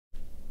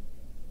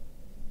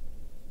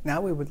Now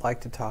we would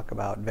like to talk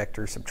about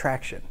vector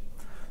subtraction.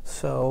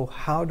 So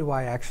how do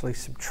I actually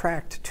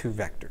subtract two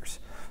vectors?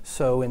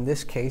 So in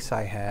this case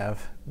I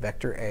have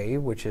vector A,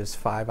 which is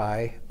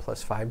 5i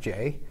plus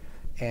 5j,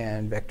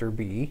 and vector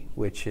B,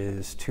 which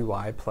is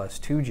 2i plus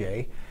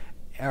 2j,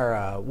 or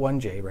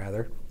 1j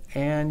rather.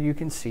 And you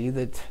can see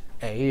that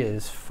A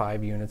is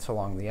 5 units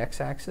along the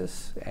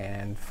x-axis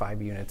and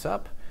 5 units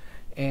up,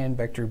 and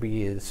vector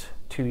B is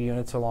 2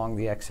 units along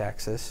the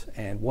x-axis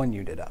and 1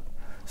 unit up.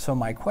 So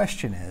my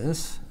question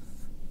is,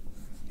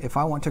 if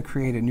I want to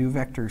create a new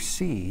vector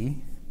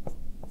C,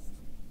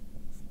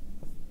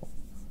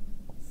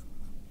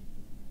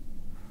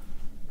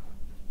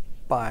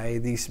 by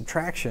the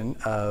subtraction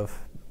of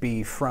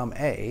B from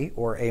A,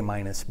 or A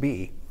minus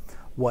B,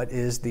 what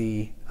are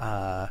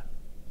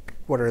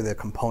the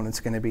components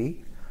going to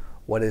be?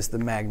 What is the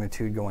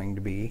magnitude going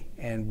to be?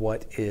 And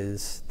what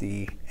is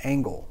the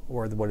angle,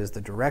 or what is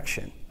the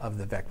direction of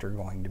the vector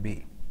going to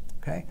be?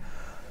 Okay?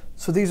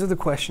 So these are the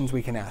questions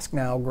we can ask.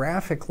 Now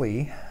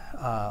graphically,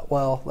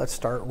 well, let's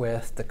start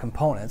with the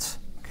components.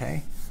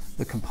 Okay?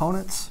 The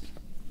components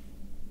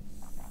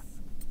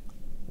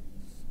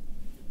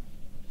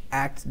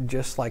act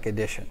just like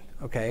addition.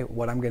 Okay?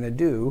 What I'm going to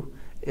do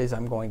is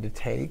I'm going to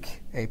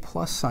take a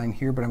plus sign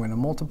here, but I'm going to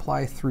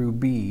multiply through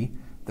B,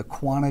 the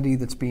quantity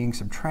that's being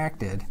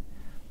subtracted,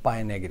 by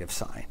a negative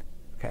sign.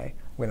 Okay?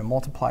 I'm going to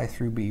multiply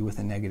through B with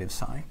a negative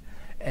sign.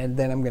 And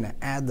then I'm going to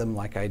add them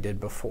like I did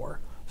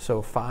before.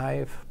 So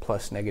 5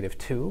 plus negative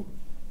 2.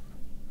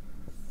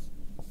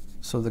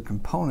 So the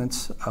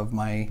components of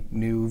my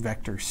new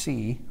vector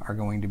C are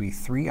going to be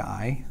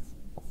 3i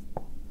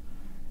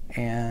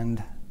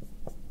and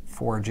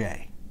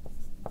 4j.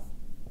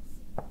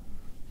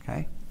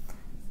 Okay?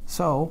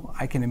 So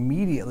I can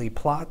immediately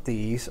plot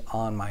these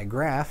on my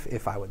graph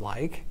if I would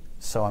like.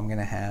 So I'm going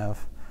to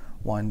have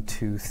 1,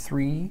 2,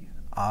 3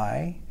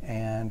 I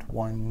and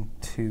 1,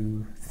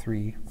 2,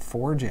 3,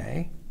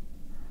 4j.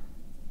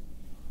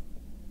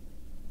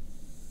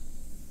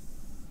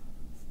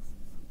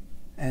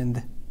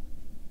 And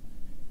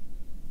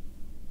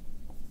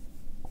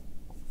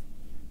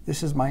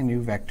this is my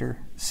new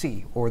vector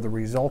C, or the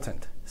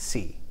resultant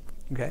C.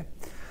 Okay?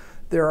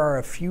 There are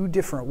a few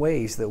different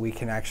ways that we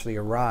can actually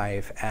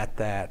arrive at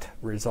that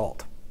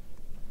result.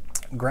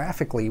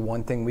 Graphically,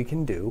 one thing we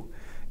can do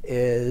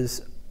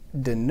is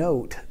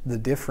denote the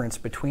difference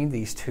between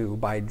these two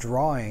by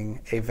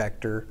drawing a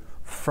vector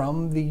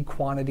from the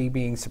quantity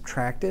being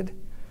subtracted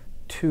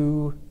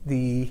to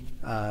the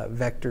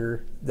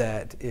vector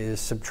that is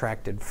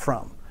subtracted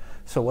from.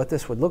 So what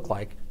this would look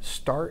like,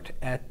 start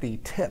at the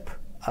tip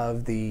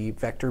of the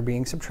vector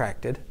being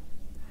subtracted,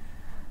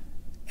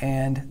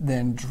 and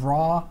then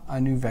draw a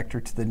new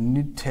vector to the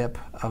new tip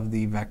of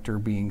the vector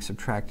being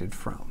subtracted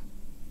from.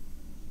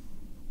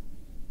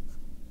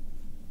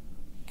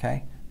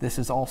 Okay? This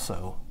is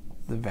also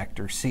the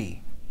vector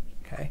C.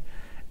 Okay?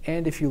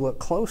 And if you look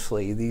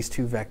closely, these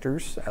two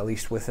vectors, at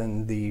least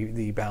within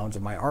the bounds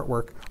of my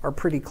artwork, are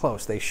pretty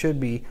close. They should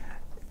be,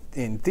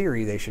 in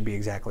theory, they should be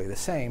exactly the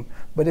same.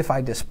 But if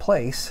I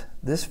displace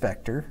this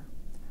vector,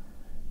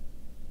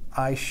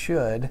 I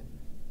should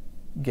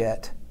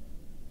get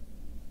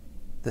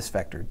this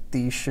vector.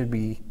 These should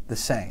be the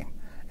same,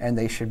 and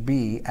they should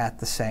be at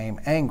the same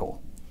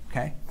angle.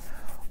 Okay?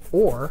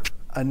 Or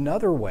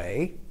another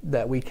way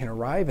that we can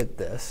arrive at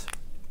this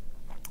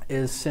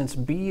is, since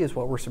B is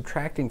what we're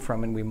subtracting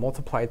from and we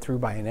multiply it through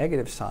by a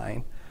negative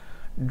sign,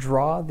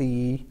 draw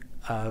the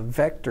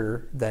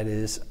vector that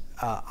is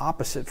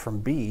opposite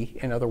from B.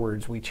 In other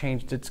words, we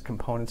changed its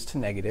components to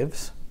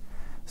negatives.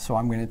 So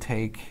I'm going to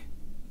take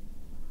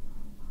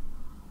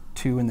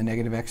 2 in the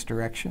negative x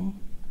direction.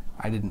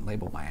 I didn't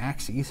label my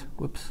axes.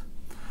 Whoops.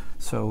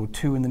 So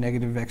 2 in the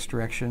negative x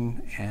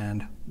direction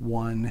and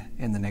 1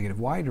 in the negative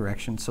y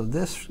direction. So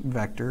this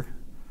vector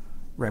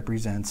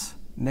represents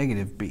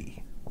negative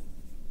B.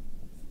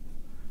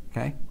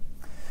 Okay?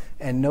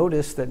 And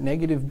notice that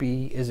negative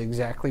B is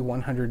exactly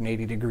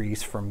 180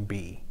 degrees from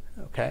B.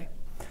 Okay?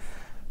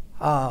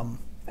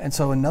 And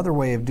so another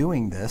way of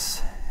doing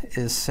this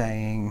is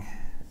saying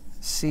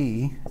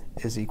C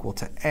is equal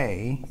to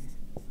A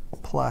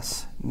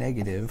plus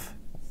negative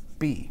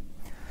B.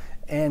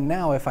 And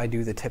now if I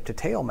do the tip to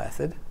tail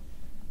method,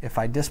 if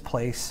I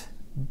displace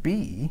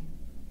B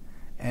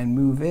and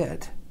move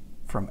it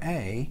from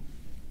A,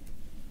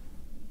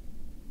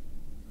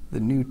 the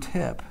new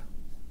tip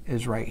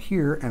is right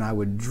here, and I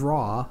would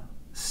draw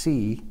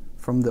C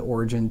from the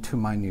origin to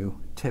my new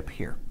tip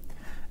here.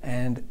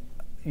 And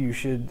you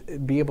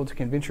should be able to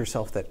convince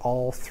yourself that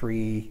all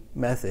three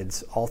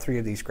methods, all three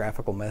of these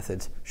graphical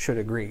methods, should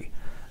agree.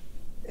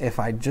 If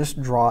I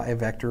just draw a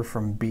vector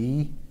from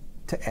B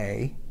to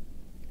A,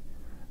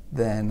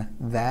 then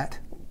that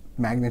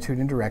magnitude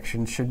and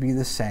direction should be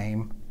the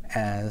same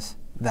as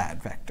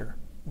that vector.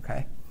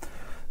 Okay?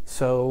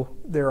 So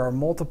there are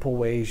multiple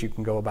ways you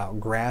can go about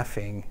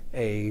graphing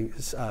a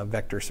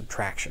vector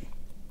subtraction.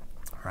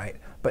 All right?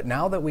 But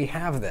now that we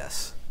have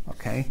this,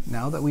 okay,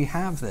 now that we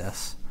have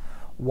this,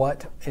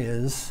 what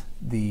is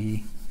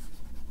the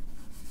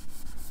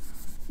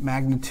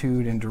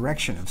magnitude and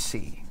direction of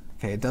C.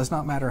 Okay, it does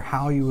not matter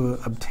how you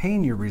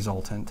obtain your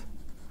resultant,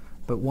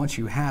 but once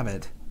you have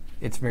it,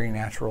 it's very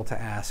natural to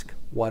ask,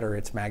 what are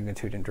its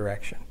magnitude and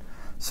direction?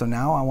 So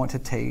now I want to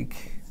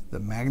take the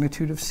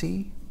magnitude of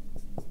C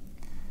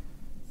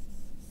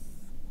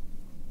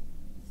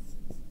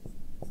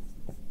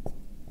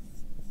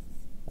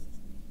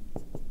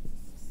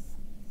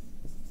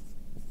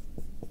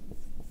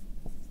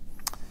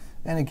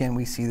and again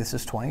we see this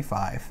is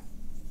 25,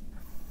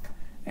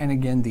 and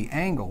again the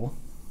angle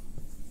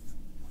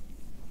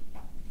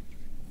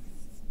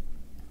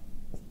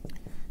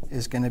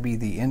is going to be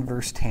the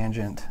inverse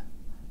tangent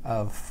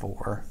of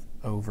 4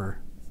 over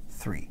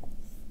 3,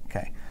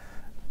 okay,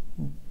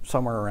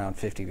 somewhere around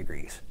 50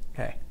 degrees,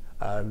 okay,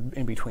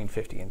 in between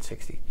 50 and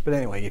 60. But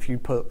anyway, if you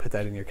put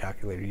that in your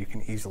calculator, you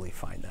can easily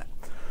find that.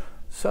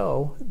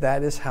 So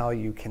that is how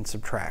you can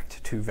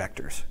subtract two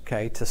vectors,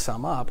 okay. To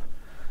sum up,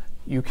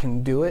 you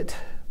can do it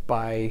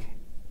by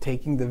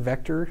taking the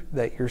vector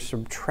that you're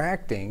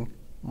subtracting,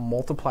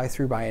 multiply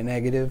through by a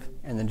negative,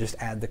 and then just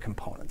add the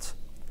components.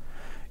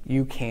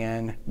 You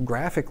can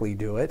graphically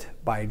do it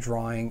by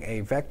drawing a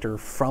vector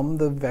from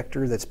the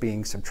vector that's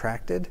being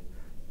subtracted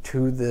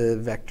to the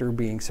vector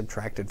being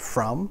subtracted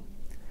from,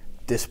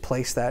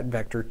 displace that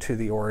vector to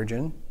the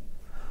origin,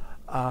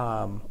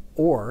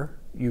 or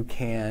you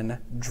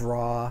can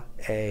draw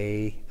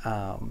a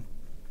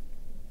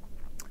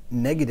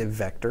negative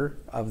vector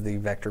of the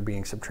vector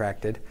being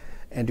subtracted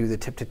and do the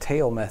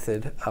tip-to-tail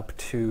method up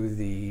to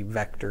the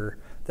vector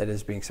that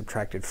is being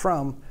subtracted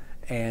from,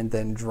 and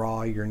then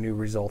draw your new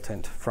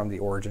resultant from the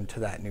origin to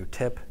that new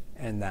tip,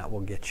 and that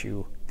will get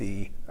you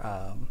the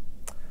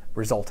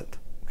resultant,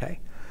 okay?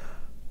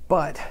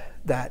 But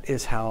that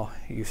is how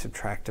you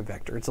subtract a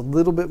vector. It's a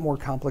little bit more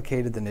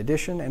complicated than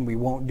addition, and we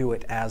won't do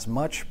it as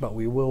much, but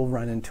we will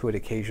run into it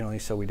occasionally,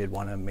 so we did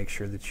want to make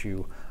sure that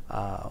you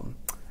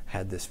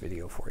had this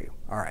video for you.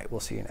 All right, we'll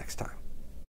see you next time.